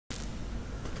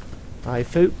Hi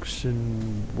folks,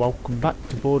 and welcome back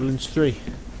to Borderlands 3.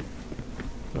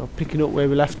 Well, picking up where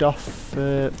we left off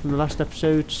from the last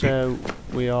episode, so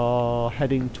we are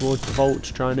heading towards the vault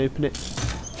to try and open it.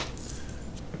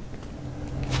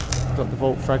 Got the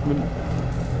vault fragment.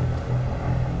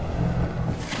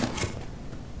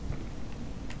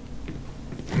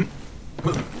 You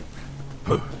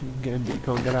can get in but you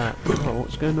can't get out. Oh,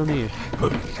 what's going on here?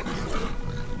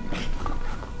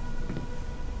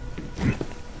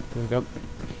 There we go.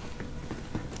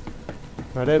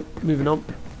 Righto, moving on.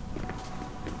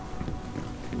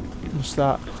 What's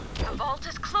that? The vault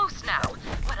is close now.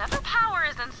 Whatever power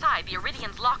is inside, the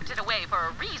Iridians locked it away for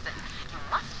a reason. You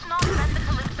must not let the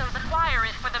Calypsos acquire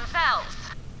it for themselves.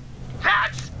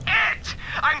 That's it!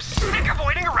 I'm sick of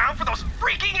waiting around for those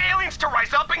freaking aliens to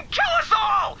rise up and kill us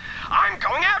all! I'm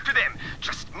going after them!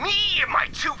 Just me and my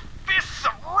two fists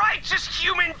of righteous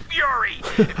human fury!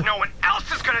 If no one else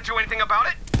is gonna do anything about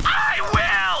it, I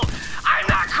will! I'm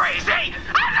not crazy!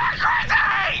 I'm not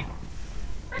crazy!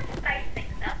 Let's spice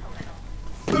things up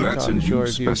a little. That's a new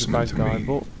specimen to me.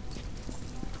 But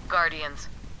Guardians.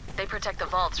 They protect the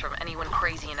vaults from anyone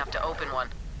crazy enough to open one.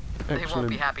 They won't excellent.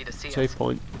 be happy to see Safe us.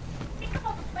 point. Think of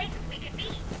all the places we could be,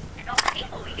 and all the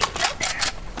people we could kill there.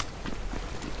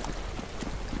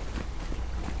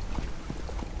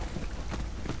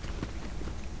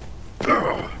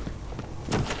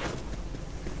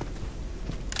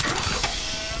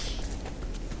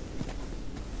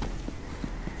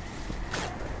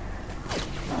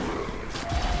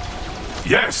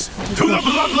 Yes, to the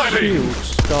bloodletting! Shield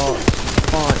starts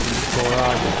fighting before I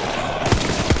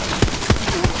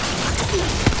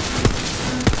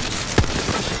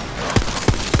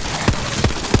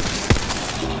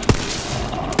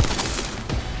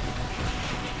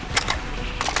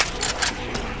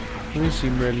do. These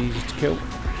seem really easy to kill.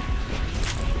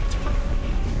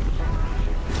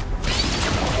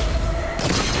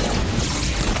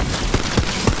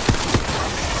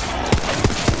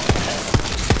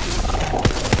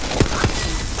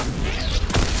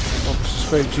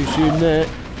 Spoke too soon there.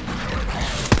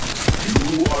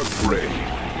 You are brave.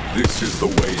 This is the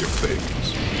way of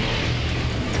things.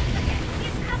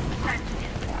 Here's how the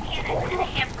president cannon and a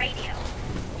ham radio.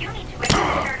 You need to wear the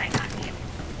shirt I got you.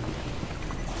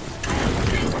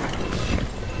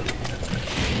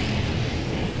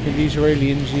 I think these are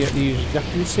aliens, yet they use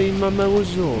exactly the same ammo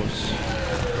as us.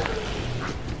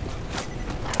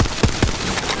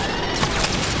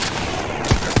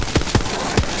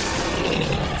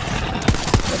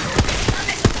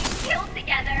 Kill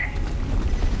together.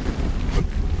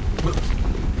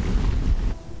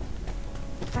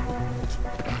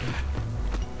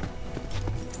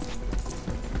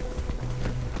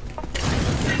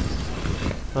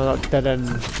 Now that dead end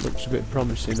looks a bit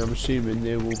promising. I'm assuming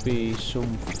there will be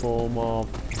some form of...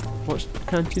 What's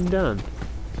counting down?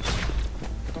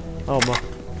 Oh my...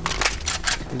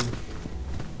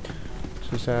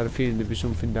 So I had a feeling there'd be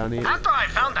something down here. After I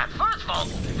found that first vault,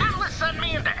 Atlas sent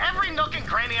me into every nook and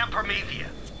cranny on Promethea.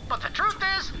 But the truth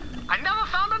is, I never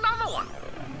found another one.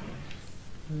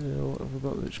 What have we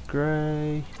got that's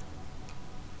grey?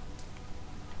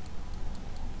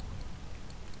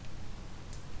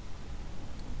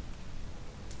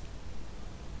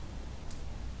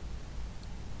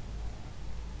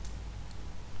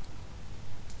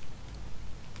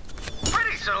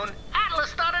 Pretty soon, Atlas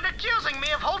started accusing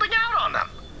me of holding out on them.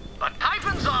 But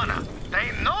Typhon's honor, there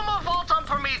ain't no more vaults on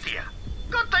Promethea.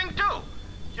 Good thing, too.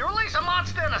 You release a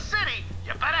monster in a city,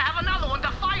 you better have another one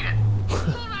to fight it. Saw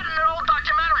that in an old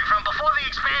documentary from before the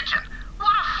expansion.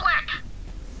 What a flick!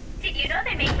 Did you know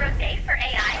they make rosé for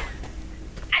AI?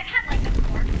 I've had like a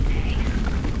pork day.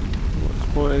 What's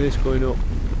the point of this going up?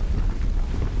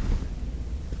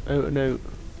 Out and out.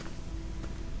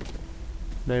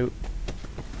 No.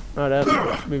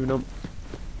 Right, moving on.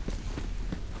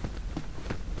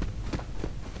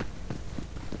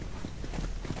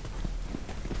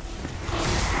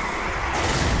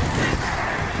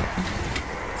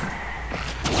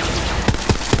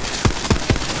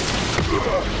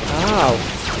 Ow!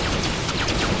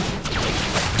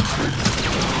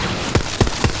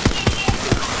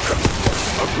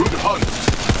 A good hunt.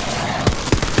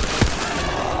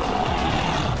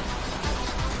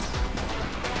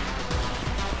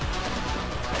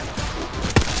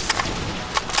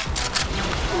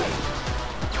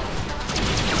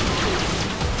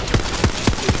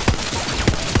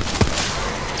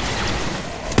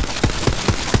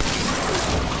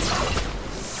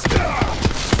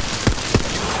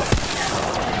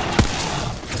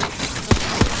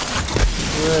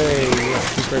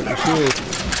 break the shield.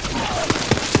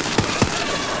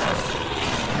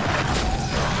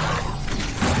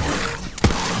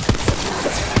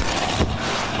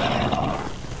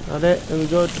 that it? Are we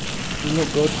good? We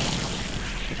look good.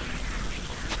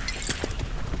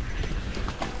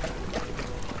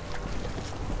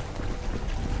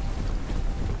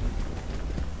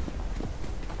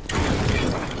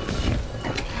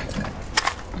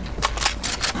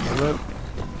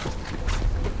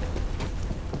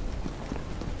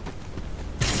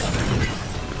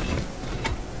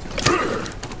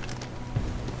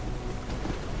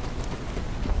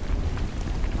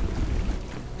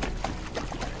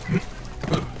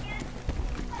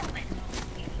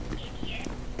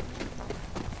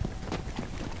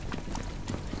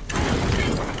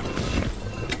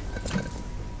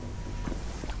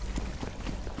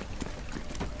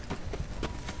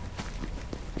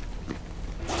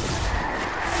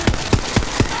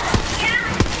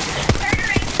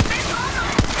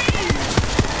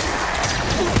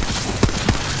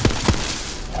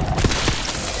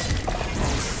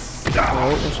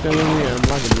 What's going on here? I'm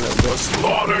lagging a little bit. A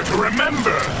slaughter to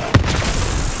remember!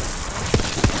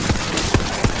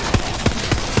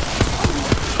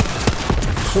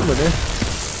 Somebody,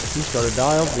 he's got to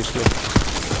die, obviously.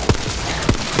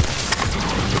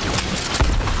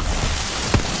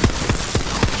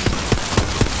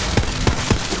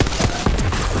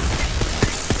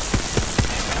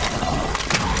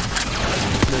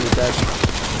 Nearly dead.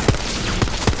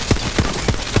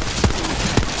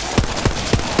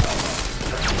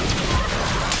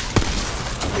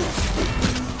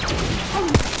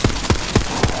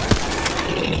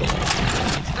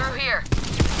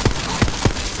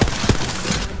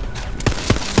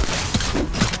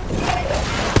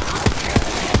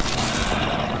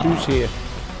 Who's here?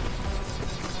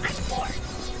 I'm bored.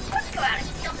 Let's go out and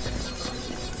kill some.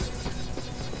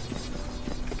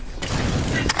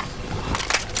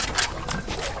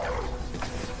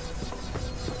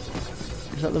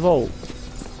 Is that the vault?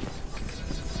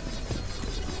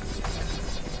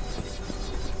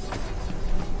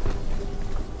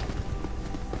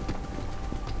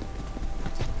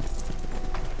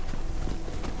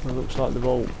 It looks like the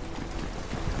vault.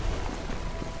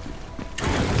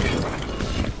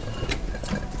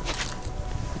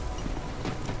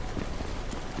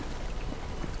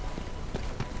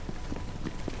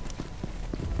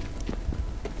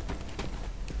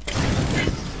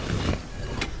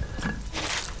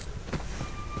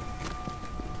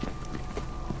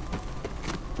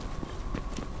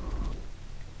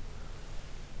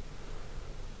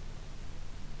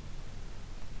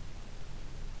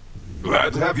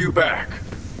 Glad to have you back.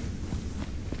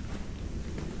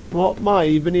 What, Maya?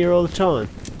 You've been here all the time?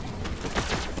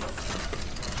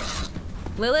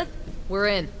 Lilith, we're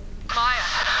in. Maya,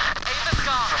 Ava's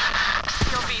gone.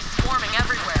 She'll be swarming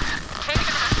everywhere.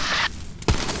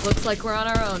 Looks like we're on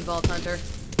our own, Vault Hunter.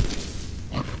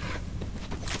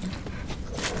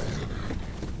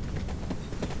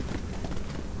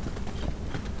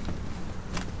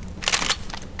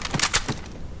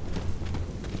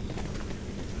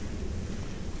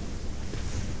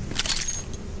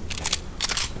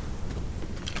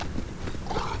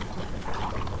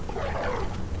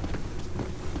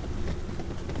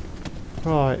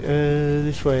 Right,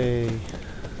 this way.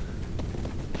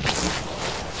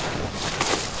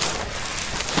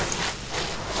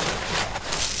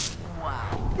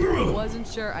 Wow. Wasn't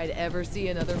sure I'd ever see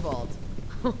another vault.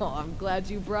 Oh, I'm glad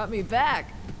you brought me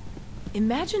back.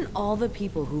 Imagine all the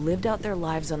people who lived out their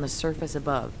lives on the surface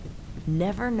above.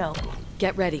 Never know.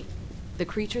 Get ready. The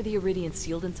creature the Iridian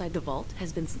sealed inside the vault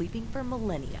has been sleeping for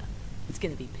millennia. It's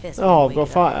gonna be pissed. Oh, I've got a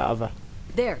fight out of her.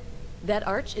 There. That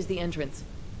arch is the entrance.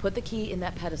 Put the key in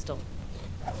that pedestal.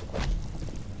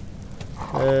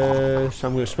 So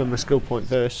I'm going to spend my skill point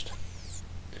first.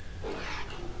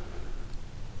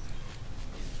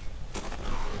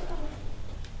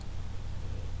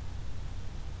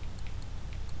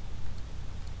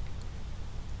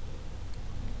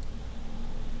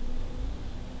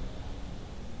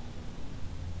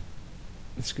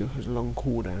 This skill has a long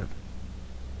cooldown.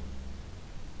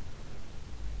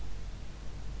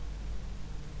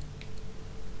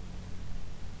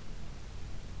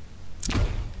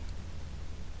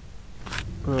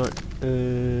 Right,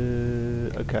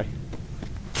 okay.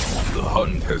 The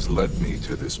hunt has led me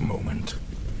to this moment.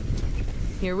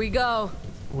 Here we go.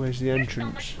 Where's the So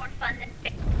entrance? much more fun than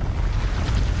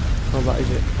Oh, that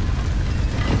is it.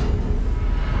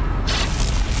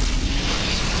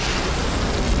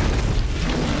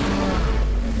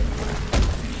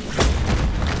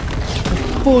 What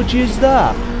the fudge is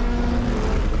that?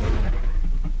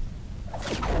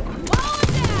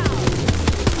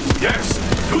 Yes,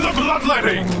 to the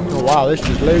bloodletting! Oh wow, this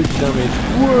does loads of damage.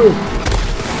 Whoa!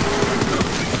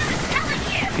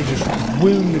 He just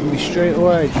wounded me straight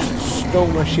away, just Stole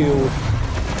my shield.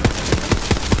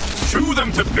 Chew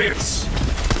them to bits!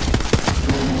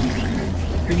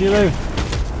 Leave me alone.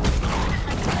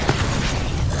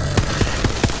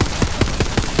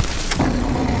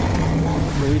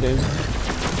 No, you don't.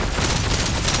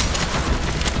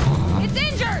 It's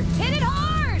injured! Hit it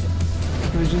hard!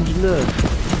 Who's injured now?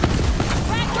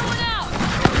 Crack going out!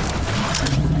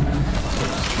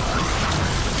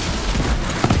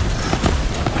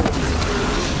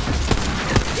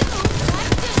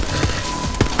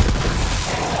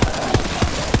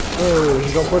 Oh,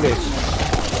 he's got buddies.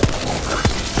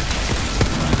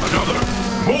 Another!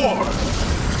 More!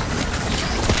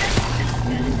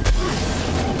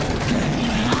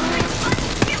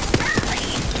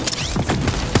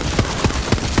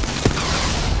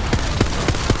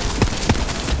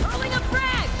 Hurling a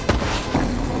frag!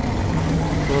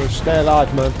 Oh, stay alive,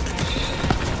 man.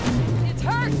 It's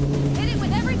hurt! Hit it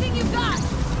with everything you've got!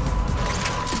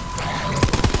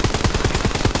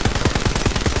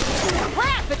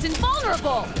 Crap! It's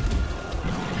invulnerable!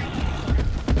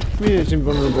 I mean, it's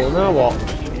invulnerable. Now what?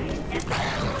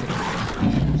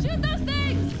 Shoot those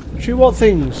things! Shoot what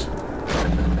things?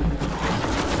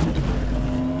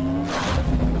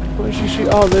 What did she shoot?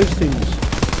 Oh, those things.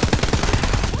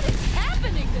 What is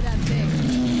happening to that thing?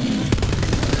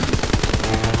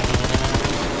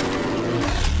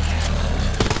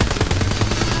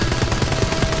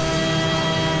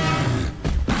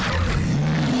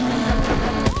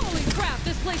 Holy crap!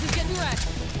 This place is getting wrecked!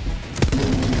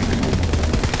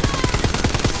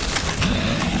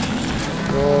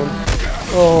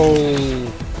 Oh,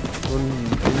 run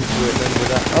into it then with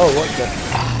that. Oh, what's that?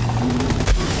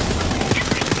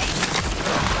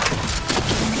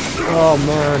 Oh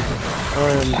man, I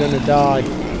am gonna die.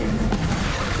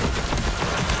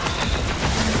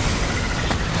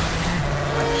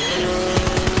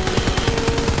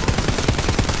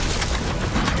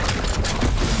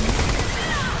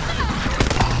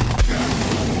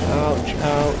 Ouch,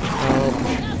 ouch, ouch.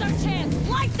 Now's our chance!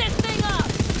 Light this thing up!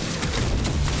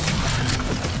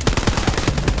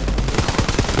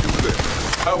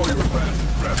 How are your last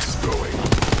breaths going?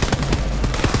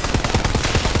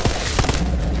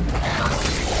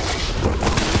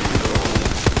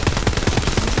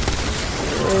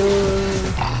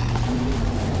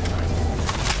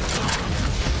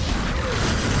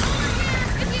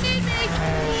 If you need me!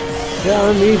 Yeah, I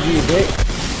need you, Dick.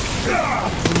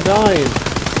 I'm dying.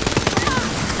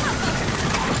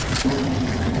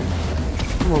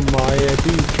 Come on, Maya, do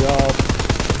your job.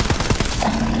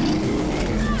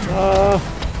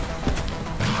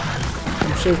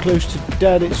 I'm so close to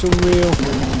dead, it's unreal.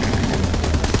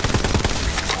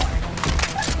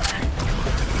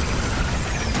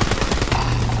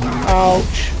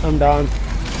 Ouch, I'm down.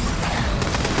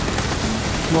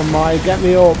 Come on, Maya, get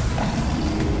me up.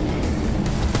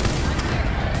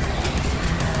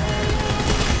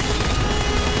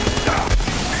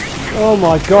 Oh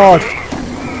my god.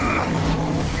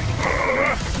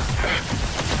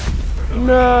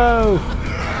 No.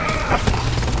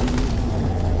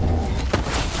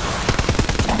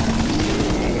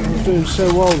 I'm doing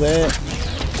so well there.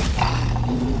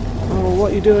 Oh,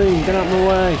 what are you doing? Get out of my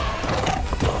way.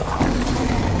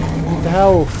 What the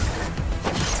health?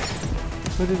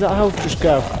 Where did that health just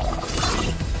go?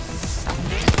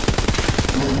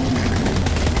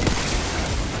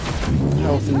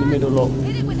 Health in the middle, look.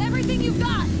 Hit it with everything you've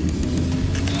got!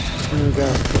 There we go,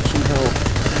 got some health.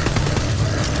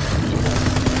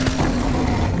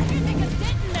 Can't make a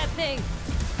dent in that thing!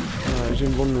 Oh, he's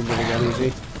invulnerable again, is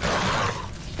he?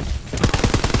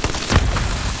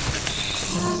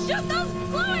 Shoot those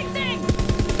glowing things!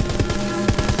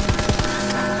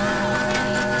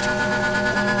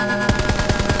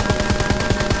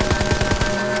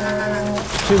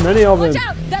 Too many of them. Watch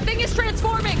out! That thing is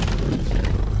transforming!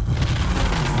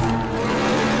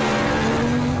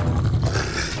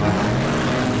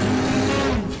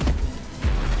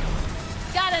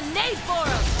 Got a nade for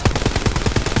him!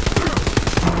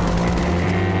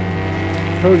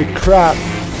 Holy crap.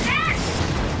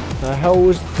 The hell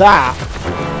was that?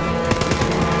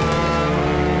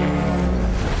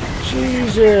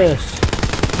 Jesus.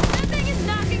 That thing is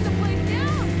knocking the place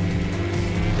down!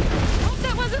 Hope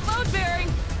that wasn't load bearing!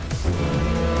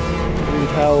 Need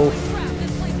health. Crap,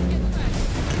 this place is getting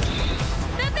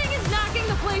wrecked! That thing is knocking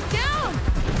the place down!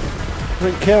 I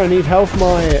don't care, I need health,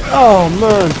 Maya. Oh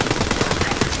man.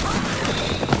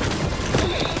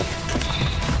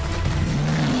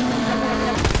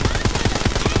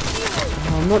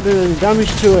 I'm not doing any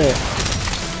damage to it.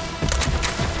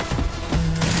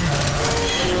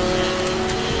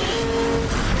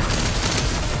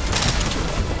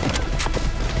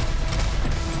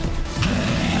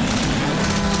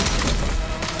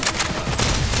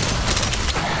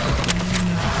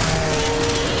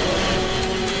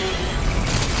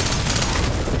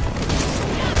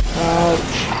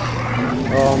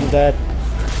 Oh, I'm dead.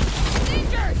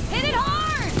 Danger! Hit it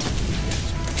hard!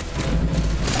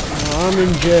 Oh, I'm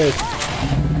injured.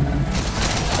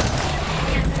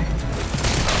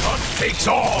 Hunt takes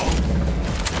all.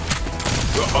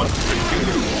 The hunt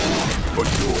continues, but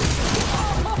yours.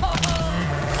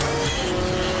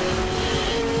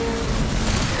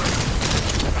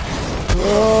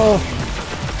 Oh!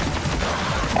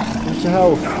 Where's the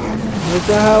health? Where's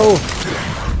the health?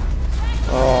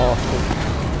 Oh, for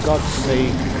God's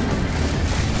sake.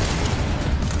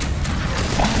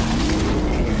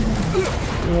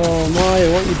 Oh, Maya,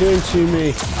 what are you doing to me?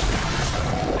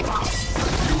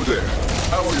 You there.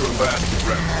 How are your last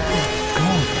friends?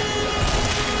 God.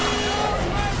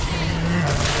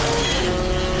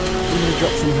 Let me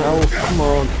drop some health. Come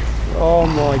on. Oh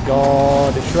my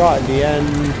God. It's right at the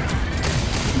end.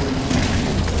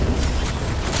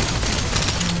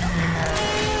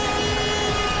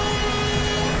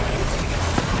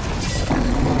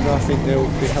 I think there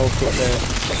will be health up there.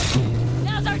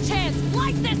 Now's our chance!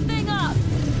 Light this thing up!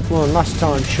 Come on, last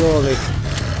time, surely.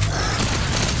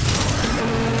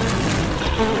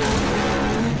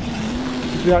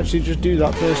 Did we actually just do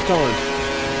that first time?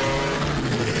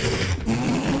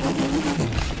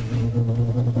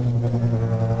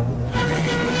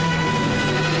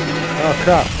 Oh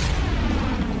crap.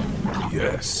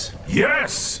 Yes.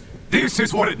 Yes! This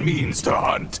is what it means to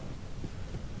hunt.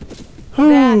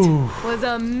 That was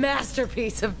a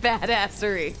masterpiece of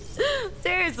badassery.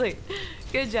 Seriously,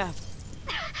 good job.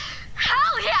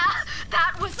 Hell yeah!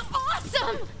 That was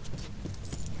awesome!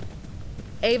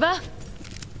 Ava,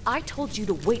 I told you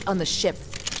to wait on the ship.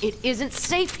 It isn't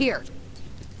safe here.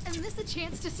 Isn't this a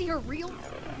chance to see her real?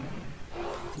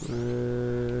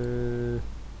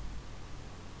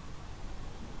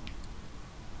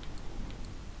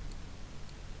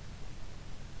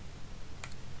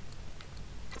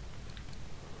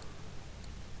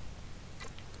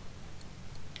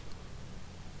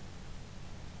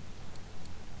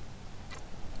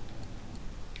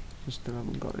 Still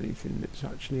haven't got anything that's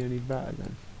actually any better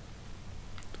then.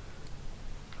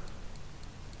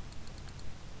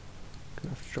 Gonna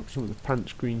have to drop some of the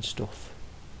pants green stuff.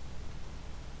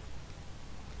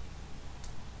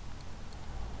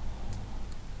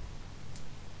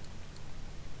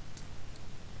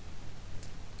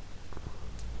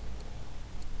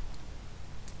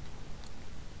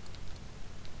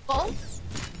 Vault?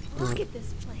 Look at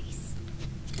this place.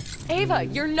 Ava,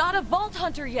 you're not a vault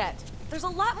hunter yet. There's a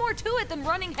lot more to it than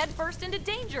running headfirst into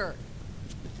danger.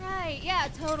 Right, yeah,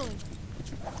 totally.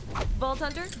 Vault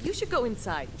hunter, you should go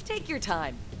inside. Take your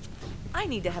time. I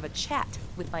need to have a chat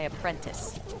with my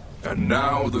apprentice. And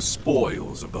now the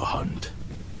spoils of the hunt.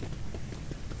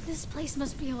 This place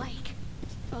must be like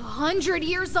 100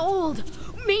 years old.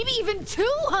 Maybe even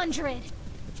 200.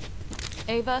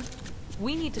 Ava,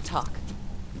 we need to talk.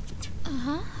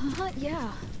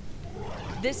 Yeah.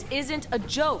 This isn't a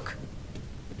joke.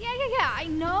 Yeah, I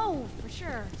know, for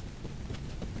sure.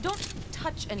 Don't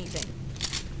touch anything.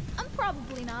 I'm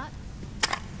probably not.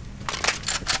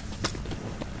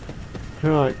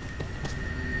 Right.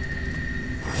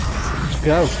 Let's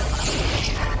go.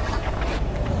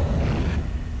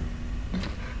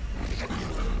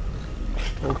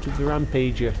 Out of the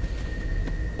rampager.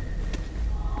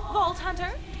 Vault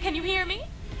Hunter, can you hear me?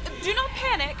 Do not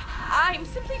panic. I'm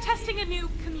simply testing a new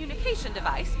communication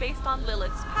device based on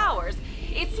Lilith's powers.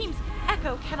 It seems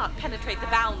Echo cannot penetrate the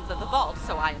bounds of the vault,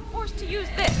 so I am forced to use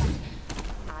this.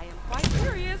 I am quite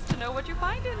curious to know what you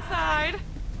find inside.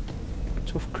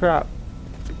 Tough crap.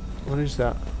 What is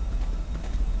that?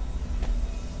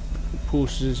 It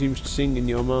pulses and seems to sing in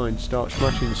your mind. Start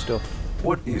smashing stuff.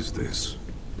 What is this?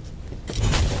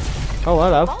 Oh,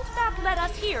 hello. Vault staff led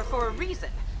us here for a reason.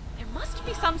 There must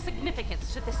be some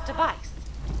significance to this device.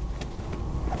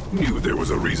 Knew there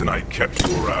was a reason I kept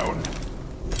you around.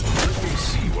 Let me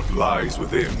see what lies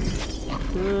within.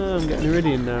 I'm getting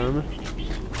iridium now, am I?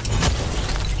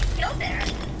 Still there.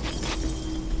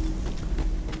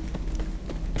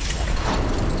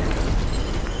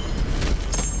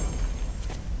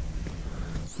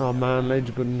 Oh man, loads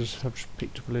of guns. I've just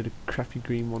picked up a load of crappy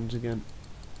green ones again.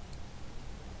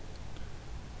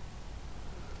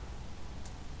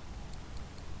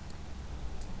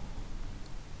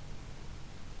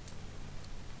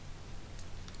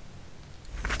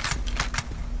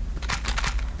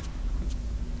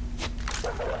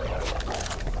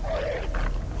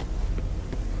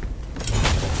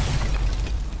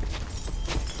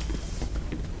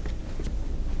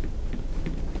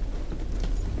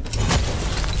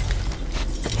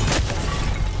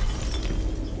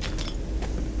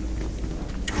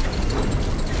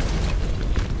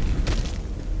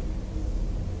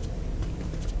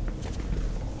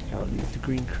 Can't use the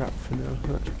green crap for now.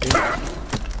 That's good.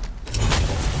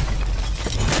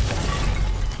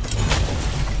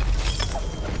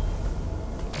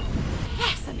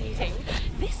 Fascinating.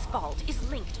 This vault is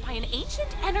linked by an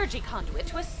ancient energy conduit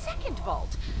to a second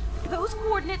vault. Those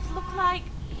coordinates look like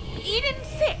Eden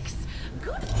 6.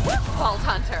 Good work, Vault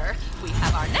Hunter. We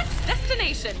have our next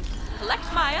destination.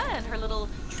 Collect Maya and her little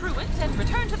truant and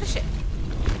return to the ship.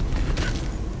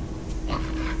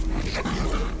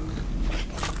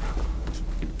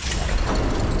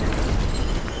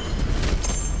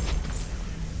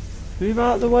 Move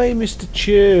out of the way, Mr.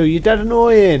 Chew. You're dead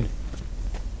annoying.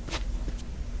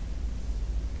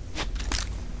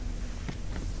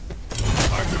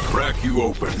 Time to crack you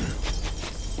open.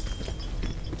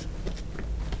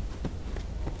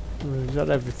 Oh, is that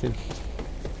everything?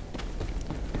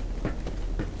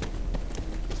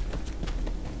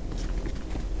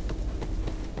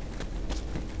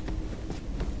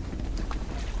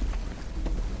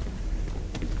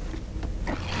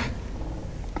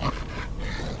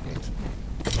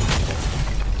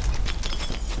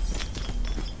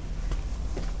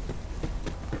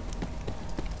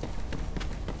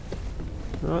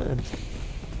 Right then.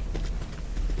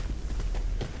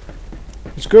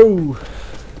 Let's go!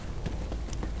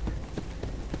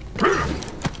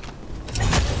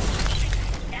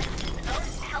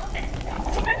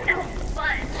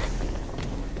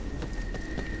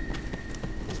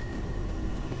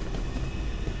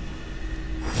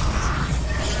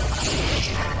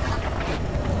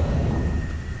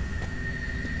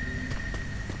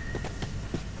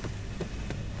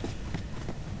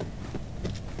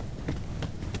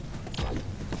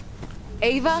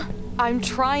 Ava, I'm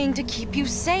trying to keep you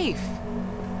safe.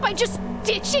 By just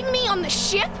ditching me on the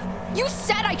ship? You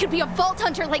said I could be a vault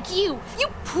hunter like you! You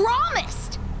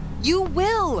promised! You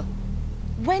will!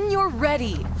 When you're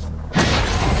ready.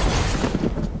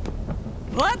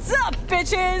 What's up,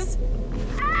 bitches?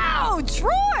 Ow,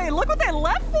 Troy! Look what they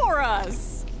left for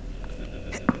us!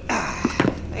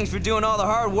 Thanks for doing all the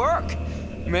hard work.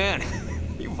 Man,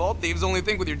 you vault thieves only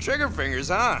think with your trigger fingers,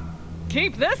 huh?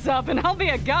 Keep this up and I'll be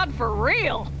a god for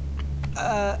real!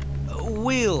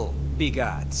 Will be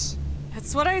gods.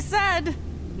 That's what I said.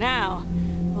 Now,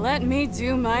 let me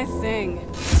do my thing.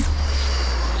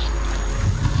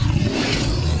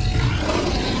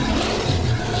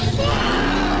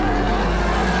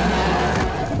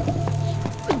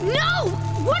 No!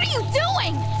 What are you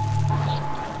doing?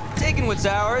 Taking what's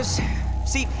ours.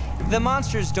 See, the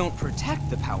monsters don't protect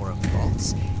the power of the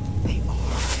vaults. They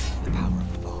are the power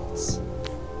of the vaults.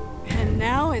 And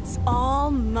now it's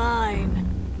all mine.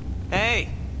 Hey,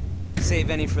 save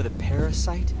any for the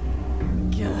parasite?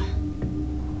 Gah.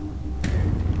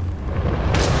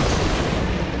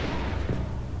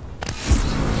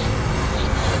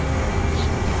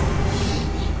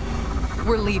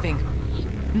 We're leaving.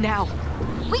 Now.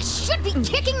 We should be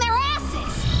kicking their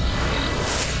asses!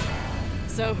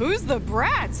 So who's the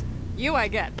brat? You I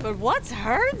get, but what's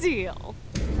her deal?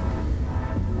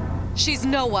 She's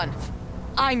no one.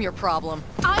 I'm your problem.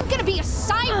 I'm gonna be a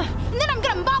siren, and then I'm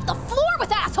gonna mop the floor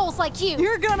with assholes like you!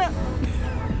 You're gonna...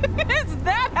 Is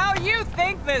that how you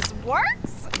think this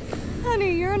works?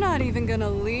 Honey, you're not even gonna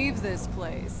leave this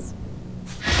place.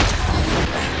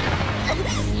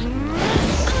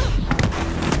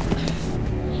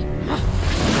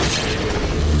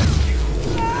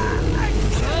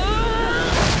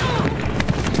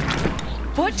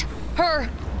 Put her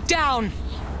down.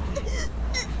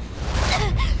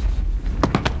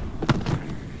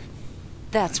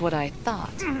 That's what I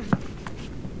thought.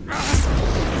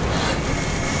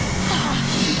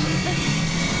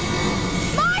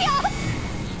 Maya!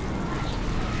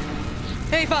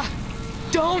 Ava,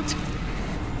 don't!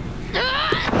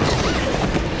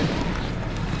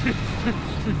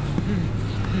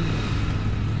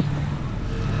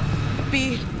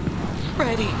 Be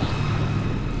ready.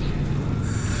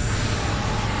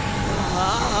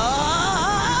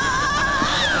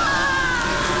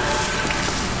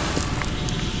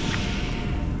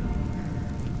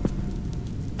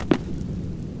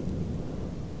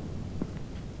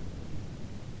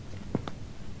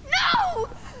 No!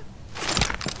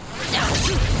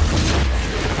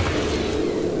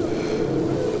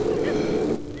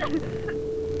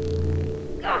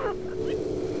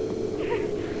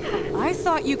 I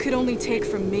thought you could only take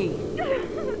from me.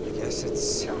 I guess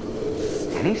it's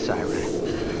any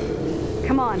siren.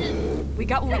 Come on. We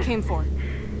got what we came for.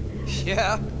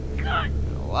 Yeah,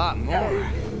 a lot more.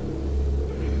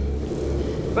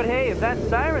 But hey, if that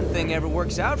siren thing ever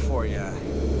works out for you...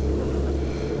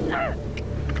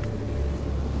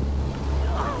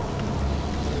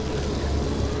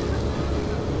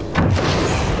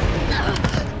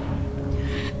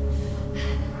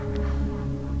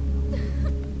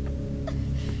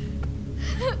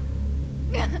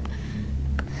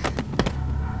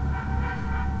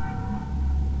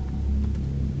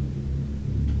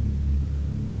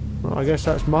 Well, I guess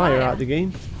that's Maya out the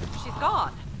game. She's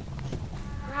gone.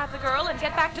 Grab the girl and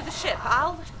get back to the ship.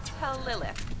 I'll tell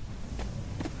Lilith.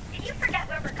 Did you forget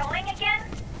where we're going again?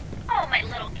 Oh, my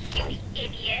little cutie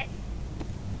idiot.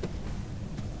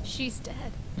 She's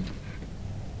dead.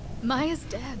 Maya's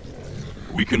dead.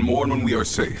 We can mourn when we are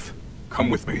safe. Come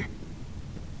with me.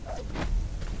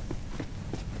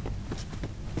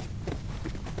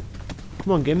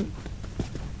 Come on, Gimp.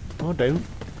 Oh, don't.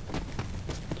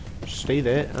 Stay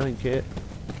there. I don't care.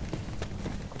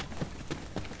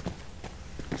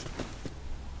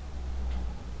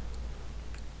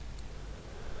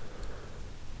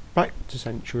 Back to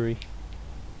Sanctuary.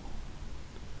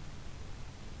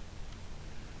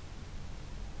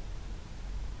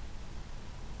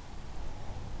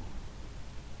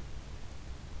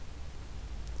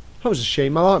 That was a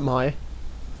shame. I like Maya.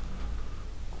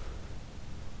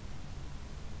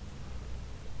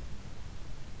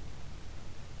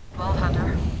 Vault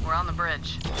Hunter, we're on the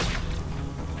bridge.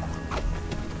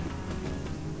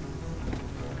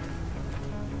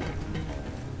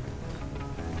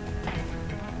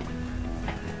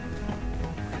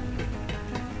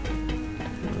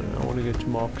 I want to go to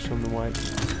Marcus on the way.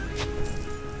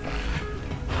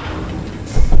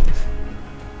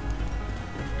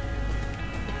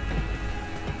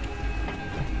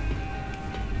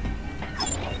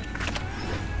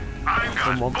 I've got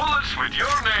Come on. bullets with your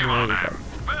name on There we them.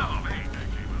 Well,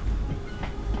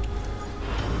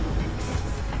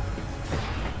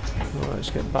 Right, let's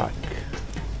get back.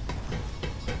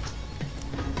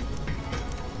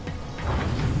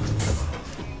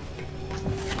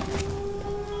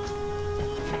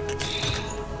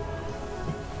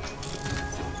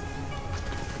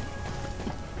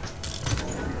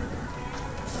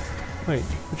 Wait,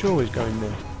 but you're always going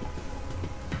there.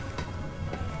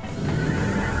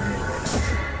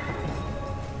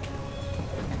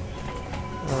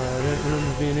 I don't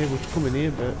remember being able to come in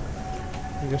here, but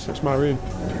I guess that's my room.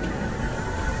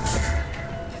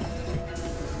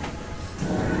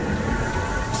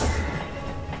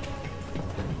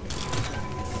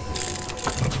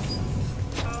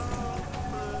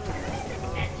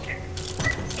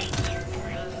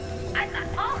 I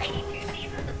thought all 82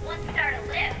 seasons of One Star to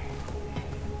Live.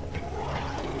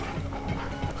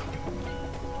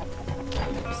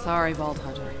 Sorry, Vault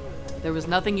Hunter. There was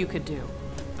nothing you could do.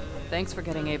 Thanks for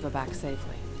getting Ava back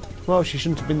safely. Well, she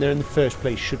shouldn't have been there in the first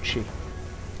place, should she?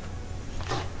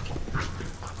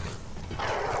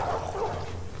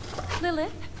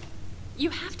 Lilith, you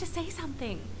have to say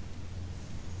something.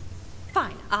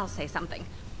 Fine, I'll say something.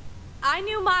 I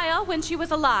knew Maya when she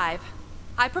was alive.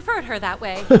 I preferred her that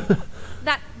way.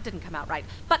 That didn't come out right.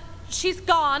 But she's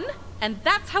gone, and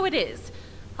that's how it is.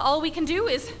 All we can do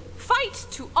is fight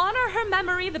to honor her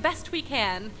memory the best we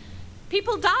can.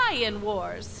 People die in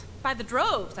wars. By the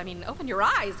droves. I mean, open your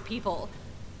eyes, people.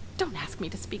 Don't ask me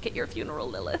to speak at your funeral,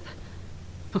 Lilith.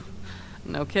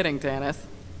 No kidding, Tannis.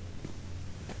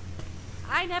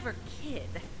 I never kid.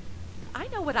 I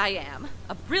know what I am.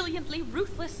 A brilliantly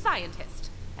ruthless scientist.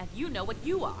 And you know what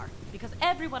you are. Because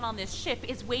everyone on this ship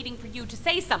is waiting for you to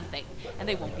say something. And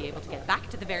they won't be able to get back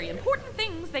to the very important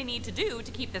things they need to do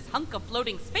to keep this hunk of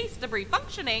floating space debris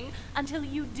functioning until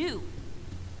you do.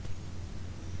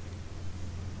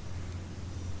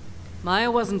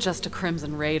 Maya wasn't just a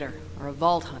Crimson Raider or a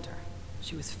Vault Hunter.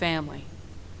 She was family.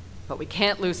 But we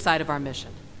can't lose sight of our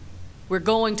mission. We're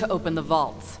going to open the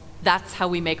vaults. That's how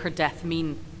we make her death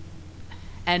mean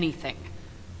anything.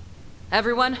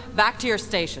 Everyone, back to your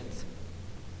stations.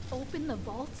 Open the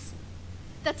vaults?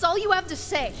 That's all you have to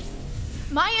say.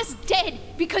 Maya's dead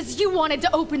because you wanted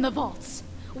to open the vaults.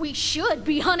 We should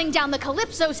be hunting down the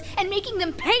Calypsos and making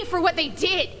them pay for what they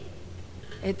did.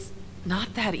 It's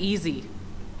not that easy.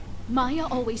 Maya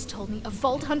always told me a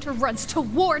Vault Hunter runs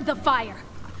toward the fire.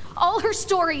 All her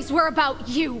stories were about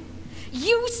you.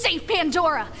 You saved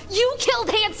Pandora. You killed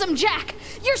Handsome Jack.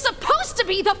 You're supposed to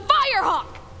be the Firehawk.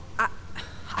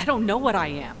 I don't know what I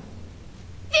am.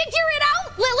 Figure it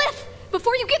out, Lilith,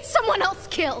 before you get someone else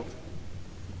killed.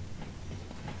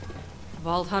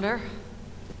 Vault Hunter,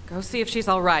 go see if she's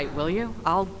all right, will you?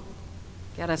 I'll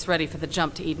get us ready for the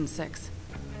jump to Eden 6.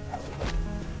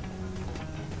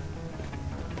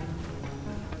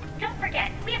 Don't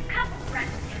forget, we have couple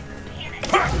friends in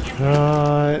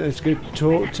Right, let's go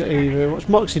talk to Ava. What's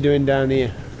Moxie doing down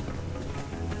here?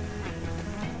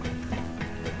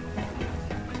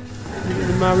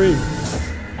 In my room.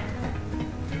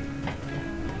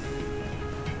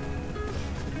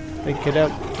 Hey, kiddo.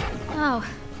 Oh,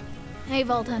 hey,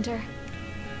 Vault Hunter.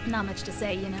 Not much to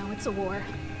say, you know, it's a war.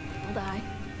 I'll die.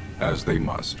 As they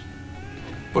must.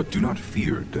 But do not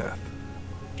fear death.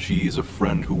 She is a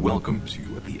friend who welcomes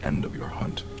you at the end of your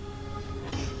hunt.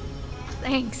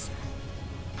 Thanks.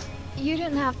 You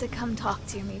didn't have to come talk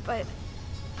to me, but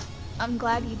I'm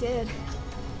glad you did.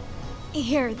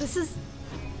 Here, this is...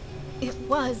 It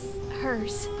was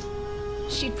hers.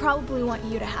 She'd probably want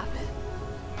you to have it.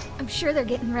 I'm sure they're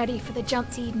getting ready for the jump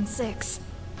to Eden 6.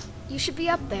 You should be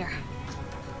up there.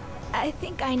 I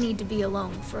think I need to be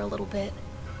alone for a little bit.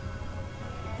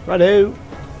 Righto.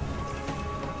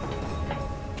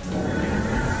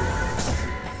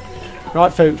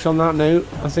 Right folks, on that note,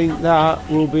 I think that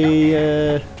will be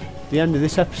the end of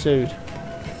this episode.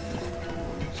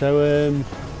 So if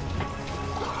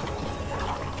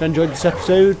you enjoyed this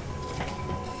episode,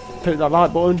 click that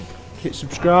like button, hit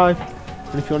subscribe,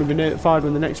 and if you want to be notified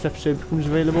when the next episode becomes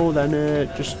available, then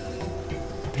just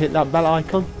hit that bell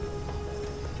icon.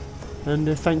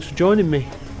 And thanks for joining me.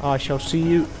 I shall see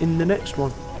you in the next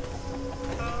one.